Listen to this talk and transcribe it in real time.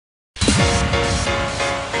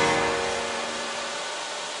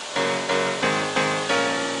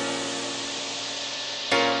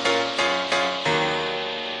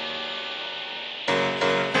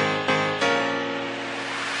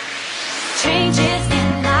changes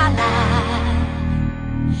in my life.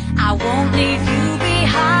 I won't leave you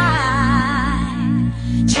behind.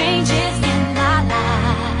 Changes in my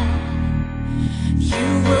life. You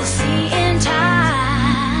will see in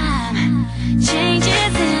time.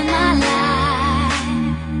 Changes in my life.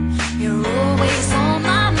 You're always on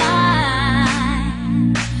my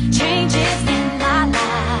mind. Changes in my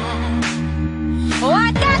life. Oh,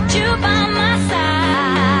 I got you by my side.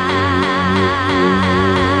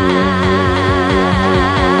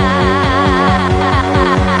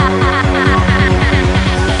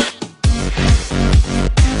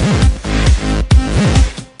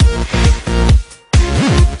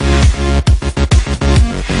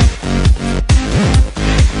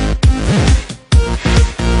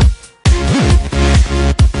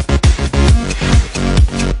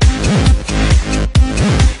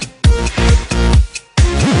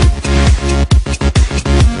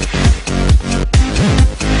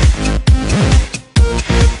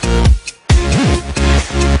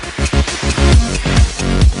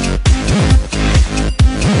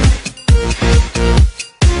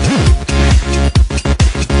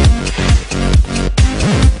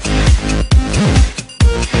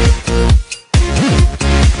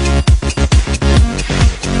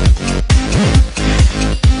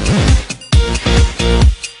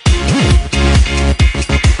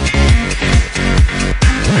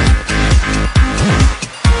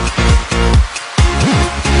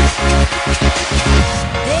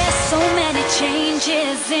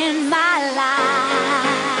 Changes in my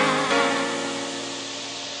life.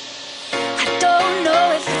 I don't know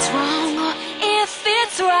if it's wrong or if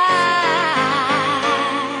it's right.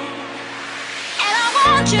 And I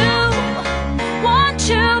want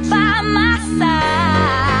you by my side.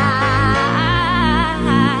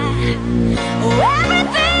 Oh,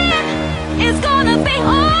 everything is gonna be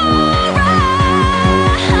alright.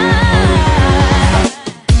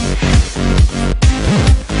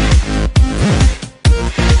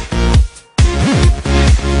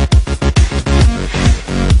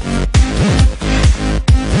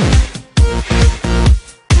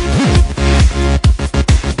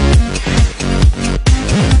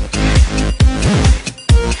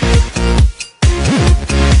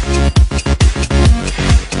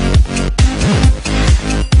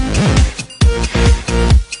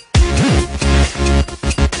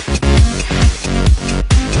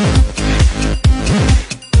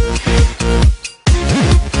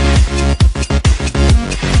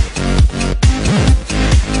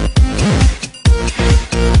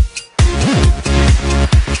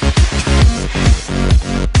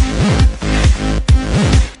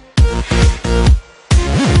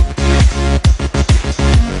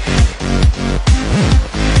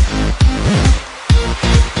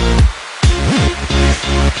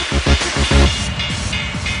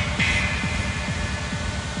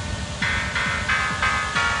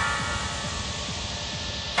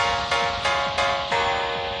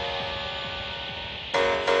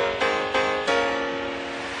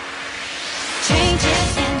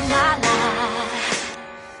 Changes in my life.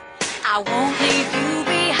 I won't